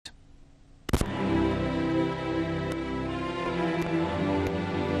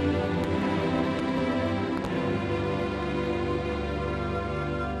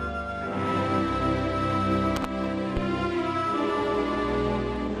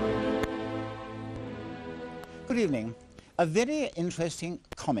Good evening. A very interesting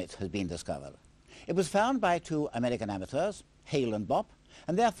comet has been discovered. It was found by two American amateurs, Hale and Bopp,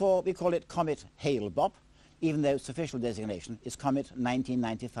 and therefore we call it Comet Hale-Bopp, even though its official designation is Comet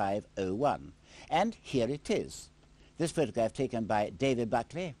 1995-01. And here it is. This photograph taken by David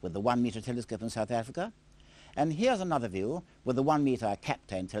Buckley with the 1 meter telescope in South Africa. And here's another view with the 1 meter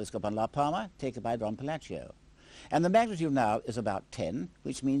Captain telescope on La Palma, taken by Don Palacio. And the magnitude now is about 10,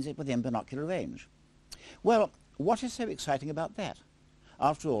 which means it's within binocular range. Well, what is so exciting about that?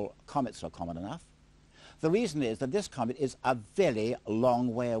 After all, comets are common enough. The reason is that this comet is a very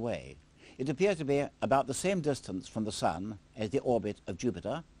long way away. It appears to be about the same distance from the Sun as the orbit of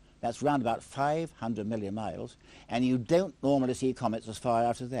Jupiter. That's round about 500 million miles, and you don't normally see comets as far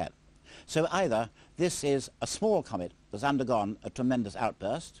out as that. So either this is a small comet that's undergone a tremendous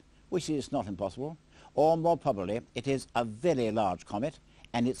outburst, which is not impossible, or more probably it is a very large comet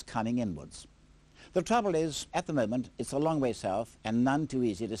and it's coming inwards. The trouble is, at the moment, it's a long way south and none too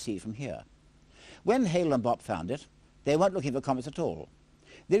easy to see from here. When Hale and Bopp found it, they weren't looking for comets at all.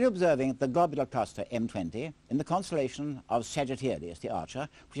 They were observing the globular cluster M20 in the constellation of Sagittarius, the Archer,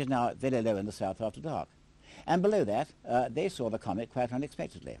 which is now very low in the south after dark. And below that, they saw the comet quite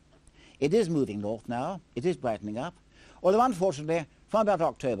unexpectedly. It is moving north now, it is brightening up, although unfortunately, from about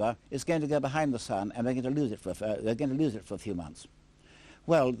October, it's going to go behind the Sun and we're going to lose it for a few months.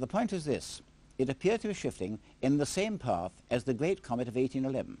 Well, the point is this. It appears to be shifting in the same path as the Great Comet of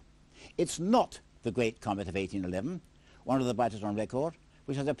 1811. It's not the Great Comet of 1811, one of the brightest on record,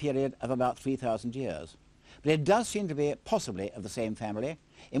 which has a period of about 3,000 years. But it does seem to be possibly of the same family,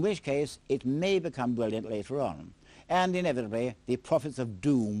 in which case it may become brilliant later on. And inevitably, the prophets of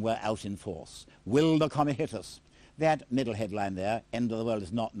doom were out in force. Will the comet hit us? That middle headline there, end of the world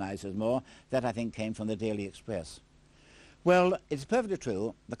is not nice as more, that I think came from the Daily Express. Well, it's perfectly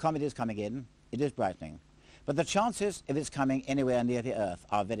true, the comet is coming in, it is brightening. But the chances of its coming anywhere near the Earth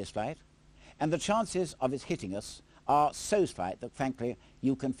are very slight, and the chances of its hitting us are so slight that, frankly,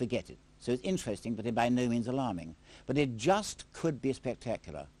 you can forget it. So it's interesting, but by no means alarming. But it just could be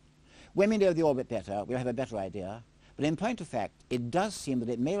spectacular. When we know the orbit better, we'll have a better idea. But in point of fact, it does seem that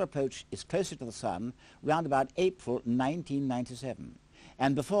it may approach its closer to the Sun round about April 1997.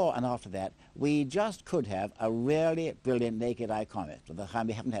 And before and after that, we just could have a really brilliant naked eye comet, of the kind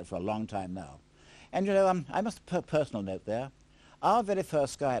we haven't had for a long time now. And you know, I must put a personal note there. Our very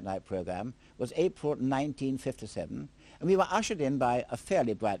first Sky at Night program was April 1957, and we were ushered in by a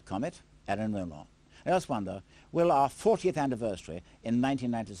fairly bright comet, Aaron Roland. I just wonder, will our 40th anniversary in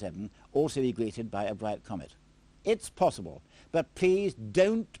 1997 also be greeted by a bright comet? It's possible, but please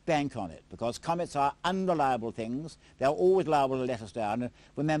don't bank on it, because comets are unreliable things. They're always liable to let us down.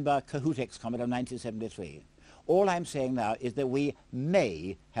 Remember Kohoutek's comet of 1973. All I'm saying now is that we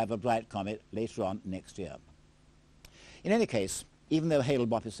may have a bright comet later on next year. In any case, even though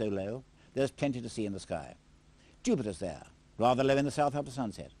Hale-Bopp is so low, there's plenty to see in the sky. Jupiter's there, rather low in the south after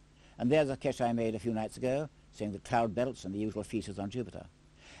sunset. And there's a sketch I made a few nights ago, showing the cloud belts and the usual features on Jupiter.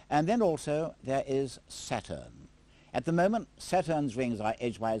 And then also there is Saturn. At the moment, Saturn's rings are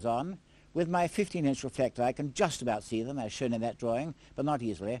edgewise on. With my 15-inch reflector, I can just about see them, as shown in that drawing, but not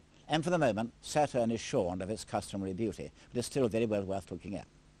easily. And for the moment, Saturn is shorn of its customary beauty, but it's still very well worth looking at.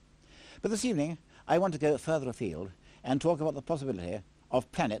 But this evening, I want to go further afield and talk about the possibility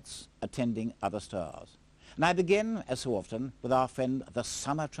of planets attending other stars. And I begin, as so often, with our friend the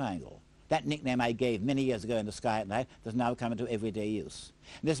Summer Triangle. That nickname I gave many years ago in the Sky at Night has now come into everyday use.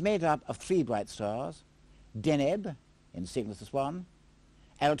 And it's made up of 3 bright stars: Deneb in Cygnus the Swan,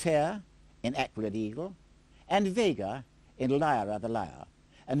 Altair in Aquila the Eagle, and Vega in Lyra the Lyre.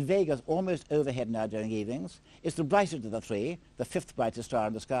 And Vega's almost overhead now during evenings. It's the brightest of the 3, the 5th brightest star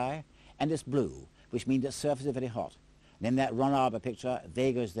in the sky, and it's blue, which means its surface is very hot. And in that Ron Arbour picture,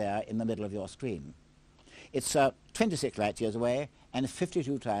 Vega is there in the middle of your screen. It's 26 light years away and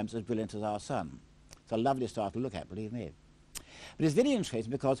 52 times as brilliant as our Sun. It's a lovely star to look at, believe me. But it's very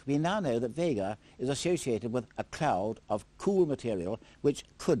interesting because we now know that Vega is associated with a cloud of cool material which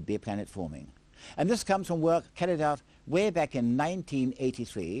could be planet forming. And this comes from work carried out way back in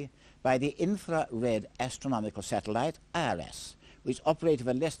 1983 by the infrared astronomical satellite IRAS, which operated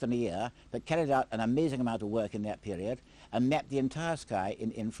for less than a year but carried out an amazing amount of work in that period and mapped the entire sky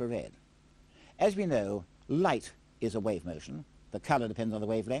in infrared. As we know, light is a wave motion. The color depends on the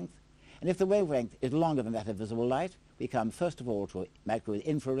wavelength. And if the wavelength is longer than that of visible light, we come first of all to microwave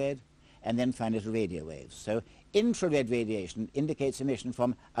infrared and then finally to radio waves. So infrared radiation indicates emission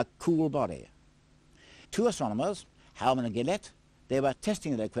from a cool body. 2 astronomers, Hale-Bopp and Ilett, they were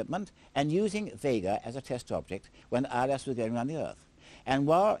testing their equipment and using Vega as a test object when IRAS was going around the Earth. And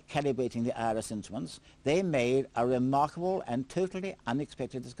while calibrating the IRS instruments, they made a remarkable and totally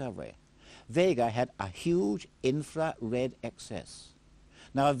unexpected discovery. Vega had a huge infrared excess.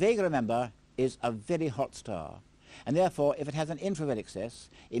 Now, Vega, remember, is a very hot star, and therefore, if it has an infrared excess,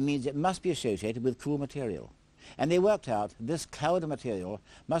 it means it must be associated with cool material. And they worked out this cloud of material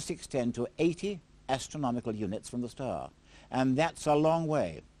must extend to 80 astronomical units from the star, and that's a long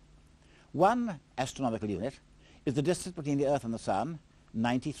way. 1 astronomical unit is the distance between the Earth and the Sun,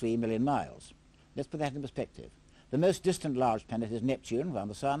 93 million miles. Let's put that in perspective. The most distant large planet is Neptune, around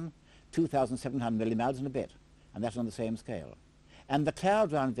the Sun, 2,700 million miles and a bit, and that's on the same scale. And the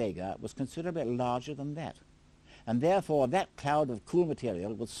cloud around Vega was considerably larger than that. And therefore, that cloud of cool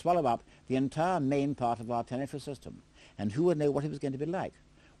material would swallow up the entire main part of our planetary system. And who would know what it was going to be like?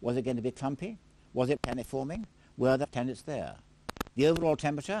 Was it going to be clumpy? Was it planet-forming? Were the planets there? The overall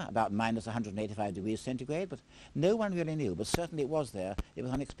temperature, about minus 185 degrees centigrade, but no one really knew. But certainly it was there. It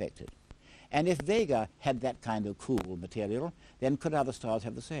was unexpected. And if Vega had that kind of cool material, then could other stars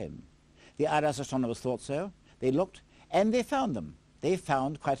have the same? The IRS astronomers thought so. They looked, and they found them. They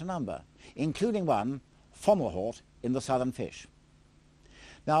found quite a number, including one, Fomalhaut, in the southern fish.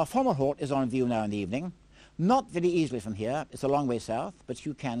 Now, Fomalhaut is on view now in the evening. Not very easily from here. It's a long way south, but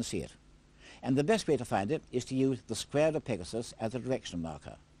you can see it. And the best way to find it is to use the square of Pegasus as a direction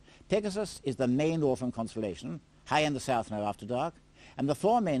marker. Pegasus is the main northern constellation, high in the south now after dark, and the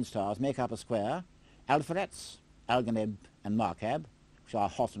 4 main stars make up a square: Alpheratz, Alganeb, and Markab, which are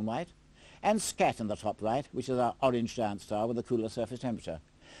hot and white, and Scat in the top right, which is our orange giant star with a cooler surface temperature.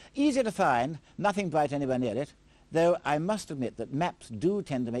 Easy to find, nothing bright anywhere near it, though I must admit that maps do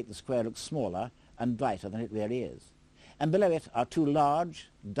tend to make the square look smaller and brighter than it really is. And below it are 2 large,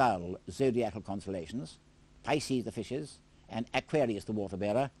 dull zodiacal constellations, Pisces the fishes, and Aquarius the water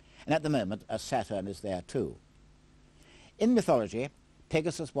bearer, and at the moment Saturn is there too. In mythology,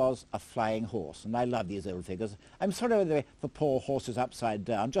 Pegasus was a flying horse, and I love these old figures. I'm sorry the poor horse is upside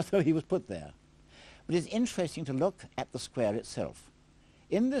down, just so he was put there. But it's interesting to look at the square itself.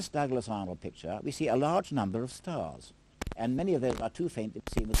 In this Douglas Arnold picture, we see a large number of stars, and many of those are too faint to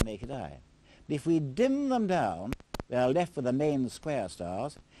be seen with the naked eye. But if we dim them down, we are left with the main square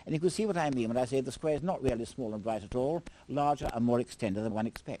stars, and you can see what I mean when I say the square is not really small and bright at all, larger and more extended than one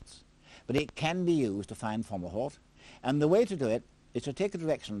expects. But it can be used to find Fomalhaut, and the way to do it is to take a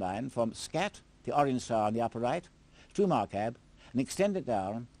direction line from Scat, the orange star on the upper right, through Markab, and extend it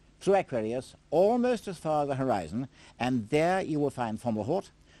down through Aquarius, almost as far as the horizon, and there you will find Fomalhaut,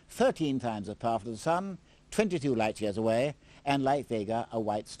 13 times as powerful as the Sun, 22 light years away, and like Vega, a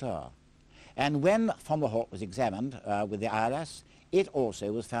white star. And when Fomalhaut was examined with the IRS, it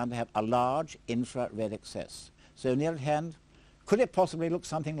also was found to have a large infrared excess. So near at hand, could it possibly look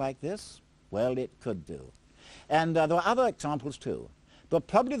something like this? Well, it could do. And there were other examples too. But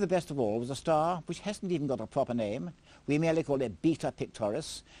probably the best of all was a star which hasn't even got a proper name. We merely call it Beta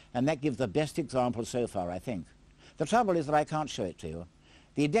Pictoris, and that gives the best example so far, I think. The trouble is that I can't show it to you.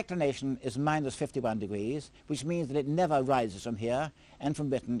 The declination is minus 51 degrees, which means that it never rises from here, and from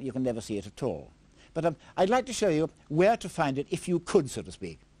Britain you can never see it at all. But I'd like to show you where to find it if you could, so to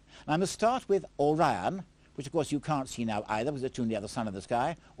speak. And I must start with Orion, which of course you can't see now either because it's too near the sun in the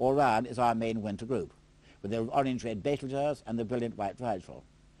sky. Orion is our main winter group, with the orange-red Betelgeuse and the brilliant white Rigel.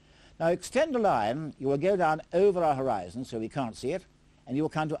 Now extend a line, you will go down over our horizon so we can't see it, and you will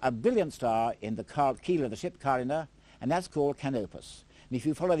come to a brilliant star in the keel of the ship Carina, and that's called Canopus. And if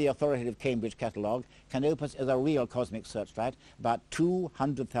you follow the authoritative Cambridge catalogue, Canopus is a real cosmic searchlight, about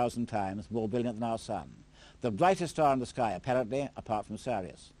 200,000 times more brilliant than our sun. The brightest star in the sky, apparently, apart from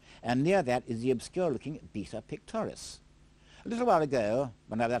Sirius. And near that is the obscure-looking Beta Pictoris. A little while ago,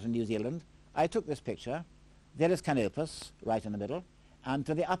 when I was out in New Zealand, I took this picture. There is Canopus, right in the middle, and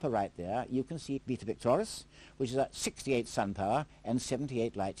to the upper right there, you can see Beta Pictoris, which is at 68 sun power and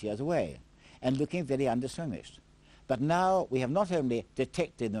 78 light years away, and looking very undistinguished. But now we have not only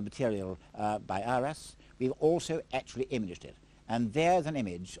detected the material by IRS, we've also actually imaged it. And there's an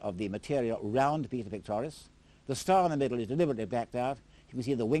image of the material round Beta Pictoris. The star in the middle is deliberately blacked out. You can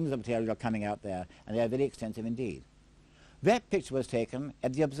see the wings of material coming out there, and they are very extensive indeed. That picture was taken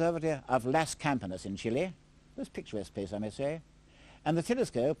at the observatory of Las Campanas in Chile. This picturesque place, I may say. And the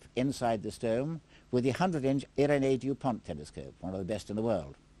telescope inside this dome with the 100-inch Irénée Dupont telescope, one of the best in the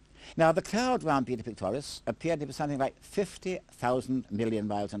world. Now, the cloud round Beta Pictoris appeared to be something like 50,000 million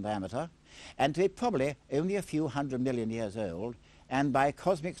miles in diameter, and to be probably only a few 100 million years old, and by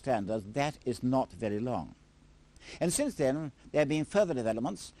cosmic standards, that is not very long. And since then, there have been further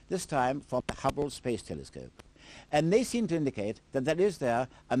developments, this time from the Hubble Space Telescope. And they seem to indicate that there is there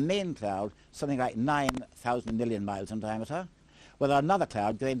a main cloud, something like 9,000 million miles in diameter, with another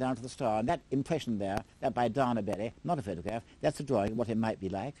cloud going down to the star. And that impression there, that by Dana Berry, not a photograph, that's a drawing of what it might be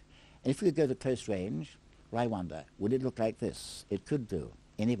like. And if we could go to close range, well, I wonder, would it look like this? It could do.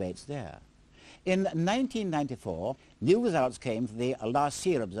 Anyway, it's there. In 1994, new results came from the La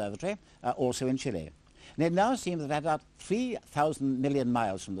Silla Observatory, also in Chile. And it now seems that at about 3,000 million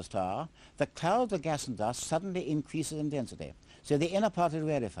miles from the star, the clouds of gas and dust suddenly increases in density. So the inner part is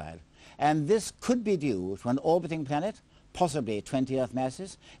rarefied. And this could be due to an orbiting planet, possibly 20 Earth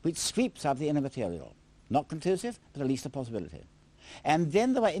masses, which sweeps up the inner material. Not conclusive, but at least a possibility. And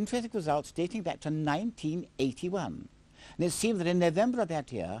then there were interesting results dating back to 1981. And it seemed that in November of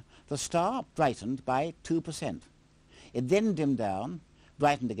that year, the star brightened by 2%. It then dimmed down,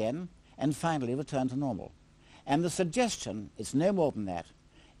 brightened again, and finally returned to normal. And the suggestion, it's no more than that,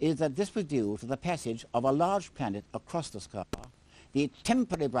 is that this was due to the passage of a large planet across the sky, the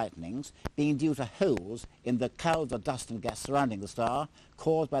temporary brightenings being due to holes in the clouds of dust and gas surrounding the star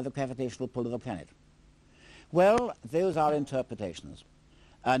caused by the gravitational pull of the planet. Well, those are interpretations.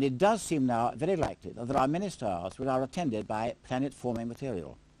 And it does seem now very likely that there are many stars which are attended by planet-forming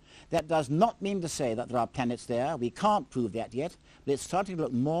material. That does not mean to say that there are planets there. We can't prove that yet, but it's starting to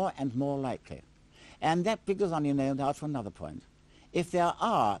look more and more likely. And that brings us on, you know, now to another point. If there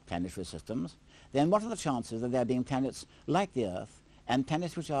are planetary systems, then what are the chances of there being planets like the Earth and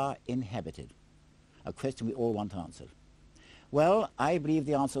planets which are inhabited? A question we all want answered. Well, I believe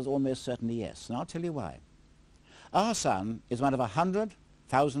the answer is almost certainly yes, and I'll tell you why. Our Sun is one of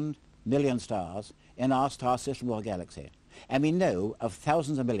 100,000 million stars in our star system or galaxy, and we know of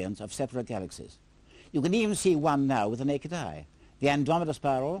thousands of millions of separate galaxies. You can even see one now with the naked eye, the Andromeda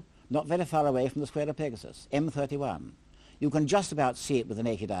Spiral, not very far away from the square of Pegasus, M31. You can just about see it with the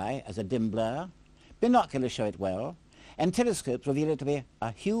naked eye as a dim blur. Binoculars show it well, and telescopes reveal it to be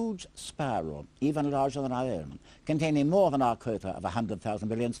a huge spiral, even larger than our own, containing more than our quota of 100,000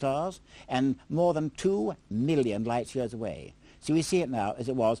 million stars and more than 2 million light years away. So we see it now as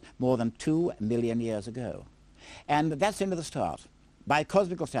it was more than 2 million years ago. And that's only the start. By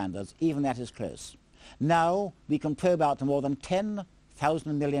cosmical standards, even that is close. Now we can probe out to more than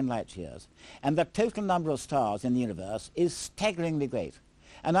 10,000 million light years, and the total number of stars in the universe is staggeringly great.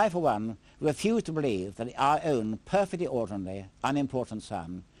 And I, for one, refuse to believe that our own perfectly ordinary, unimportant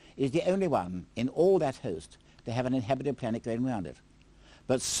Sun is the only one in all that host to have an inhabited planet going around it.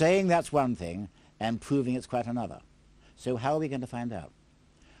 But saying that's one thing and proving it's quite another. So how are we going to find out?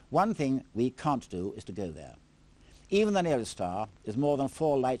 One thing we can't do is to go there. Even the nearest star is more than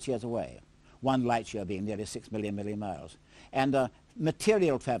 4 light years away, 1 light year being nearly 6 million miles. And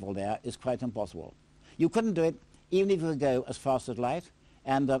material travel there is quite impossible. You couldn't do it even if you could go as fast as light,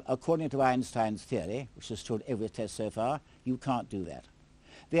 and according to Einstein's theory, which has stood every test so far, you can't do that.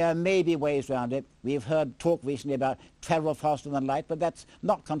 There may be ways around it. We've heard talk recently about travel faster than light, but that's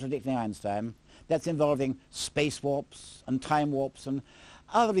not contradicting Einstein. That's involving space warps and time warps and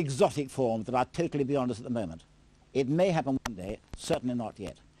other exotic forms that are totally beyond us at the moment. It may happen one day, certainly not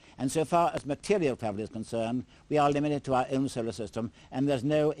yet. And so far as material travel is concerned, we are limited to our own solar system, and there's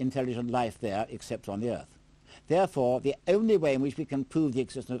no intelligent life there except on the Earth. Therefore, the only way in which we can prove the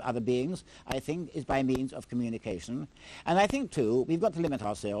existence of other beings, I think, is by means of communication. And I think, too, we've got to limit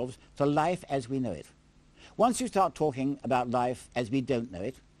ourselves to life as we know it. Once you start talking about life as we don't know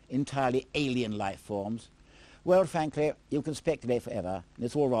it, entirely alien life forms, well, frankly, you can speculate forever, and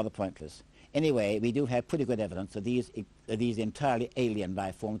it's all rather pointless. Anyway, we do have pretty good evidence that these entirely alien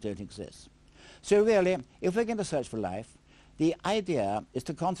life forms don't exist. So really, if we're going to search for life, the idea is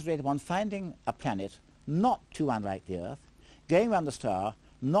to concentrate upon finding a planet not too unlike the Earth, going around the star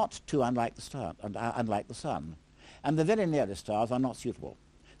not too unlike the star, unlike the Sun. And the very nearest stars are not suitable.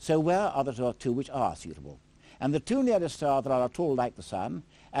 So where are the two which are suitable? And the 2 nearest stars that are at all like the Sun,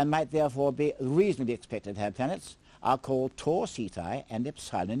 and might therefore be reasonably expected to have planets, are called Taur Ceti and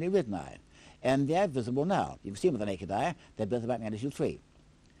Epsilon Eridani. And they're visible now. You can see them with the naked eye. They're both about magnitude 3.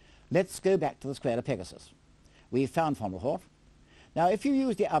 Let's go back to the square of Pegasus. We've found Fomalhaut. Now, if you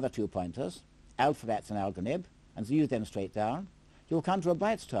use the other 2 pointers, Alphabets and Algonib, and use them straight down, you'll come to a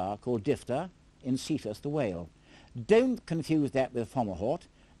bright star called Difter in Cetus the whale. Don't confuse that with Fomalhaut.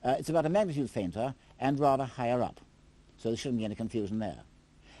 It's about a magnitude fainter and rather higher up. So there shouldn't be any confusion there.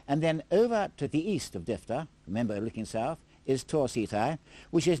 And then over to the east of Difter, remember looking south, is Taur Ceti,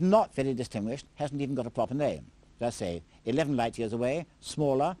 which is not very distinguished, hasn't even got a proper name. As I say, 11 light years away,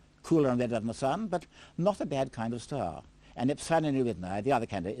 smaller, cooler and redder than the Sun, but not a bad kind of star. And Epsilon Eridani, the other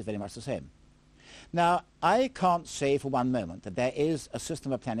candidate, is very much the same. Now, I can't say for one moment that there is a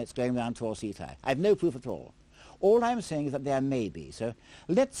system of planets going around Taur Ceti. I have no proof at all. All I'm saying is that there may be. So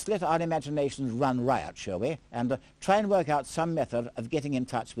let's let our imaginations run riot, shall we, and try and work out some method of getting in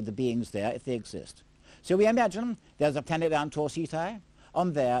touch with the beings there if they exist. So we imagine there's a planet down Torcitae.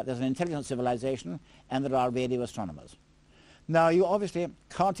 On there, there's an intelligent civilization, and there are radio astronomers. Now, you obviously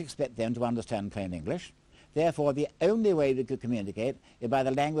can't expect them to understand plain English. Therefore, the only way we could communicate is by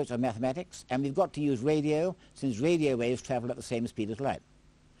the language of mathematics, and we've got to use radio, since radio waves travel at the same speed as light.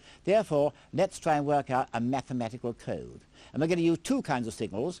 Therefore, let's try and work out a mathematical code. And we're going to use two kinds of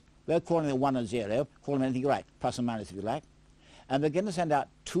signals. We're calling them 1 and 0, call them anything you like, plus or minus if you like. And we're going to send out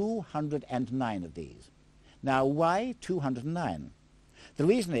 209 of these. Now, why 209? The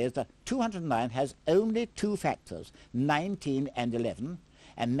reason is that 209 has only two factors, 19 and 11,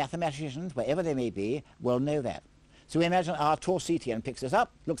 and mathematicians, wherever they may be, will know that. So we imagine our Torcitian picks this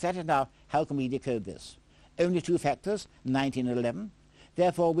up, looks at it now, how can we decode this? Only two factors, 19 and 11.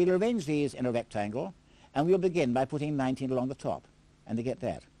 Therefore, we'll arrange these in a rectangle, and we'll begin by putting 19 along the top, and they get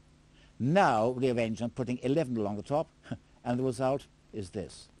that. Now we arrange them putting 11 along the top, and the result is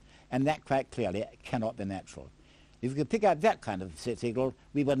this. And that quite clearly cannot be natural. If we could pick out that kind of signal,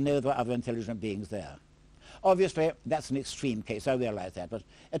 we would know there are other intelligent beings there. Obviously, that's an extreme case, I realize that, but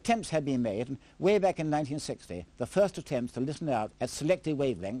attempts have been made, and way back in 1960, the first attempts to listen out at selected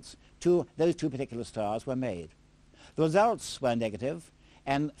wavelengths to those two particular stars were made. The results were negative,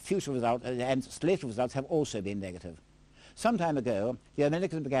 and future results and later results have also been negative. Some time ago, the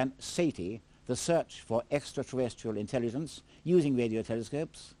Americans began SETI, the search for extraterrestrial intelligence, using radio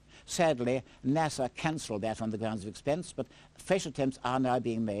telescopes. Sadly, NASA cancelled that on the grounds of expense, but fresh attempts are now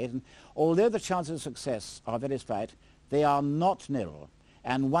being made, and although the chances of success are very slight, they are not nil.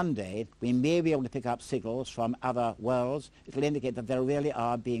 And one day, we may be able to pick up signals from other worlds. It will indicate that there really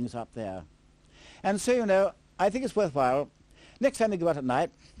are beings up there. And so, you know, I think it's worthwhile, next time we go out at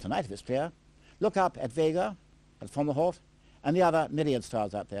night, tonight if it's clear, look up at Vega, at Fomalhaut, and the other myriad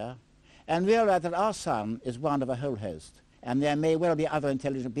stars out there, and realize that our sun is one of a whole host. And there may well be other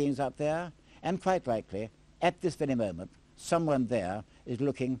intelligent beings out there, and quite likely, at this very moment, someone there is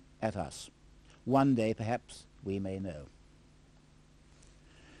looking at us. One day, perhaps, we may know.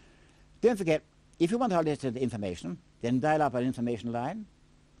 Don't forget, if you want our latest information, then dial up our information line,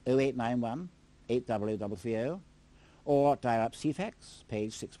 0891 800 or dial up CFAX,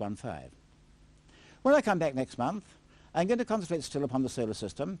 page 615. When I come back next month, I'm going to concentrate still upon the solar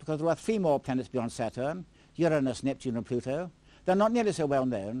system, because there are 3 more planets beyond Saturn, Uranus, Neptune and Pluto. They're not nearly so well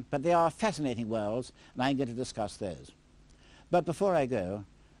known, but they are fascinating worlds, and I'm going to discuss those. But before I go,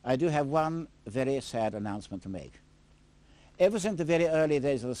 I do have one very sad announcement to make. Ever since the very early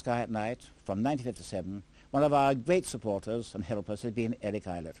days of the Sky at Night, from 1957, one of our great supporters and helpers has been Eric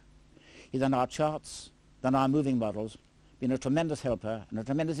Ilett. He's done our charts, done our moving models, been a tremendous helper and a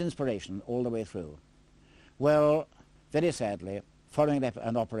tremendous inspiration all the way through. Well, very sadly, following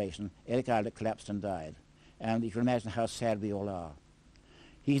an operation, Eric Ilett collapsed and died. And you can imagine how sad we all are.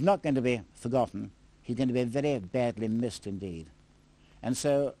 He's not going to be forgotten. He's going to be very badly missed indeed. And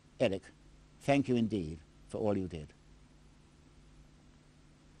so, Eric, thank you indeed for all you did.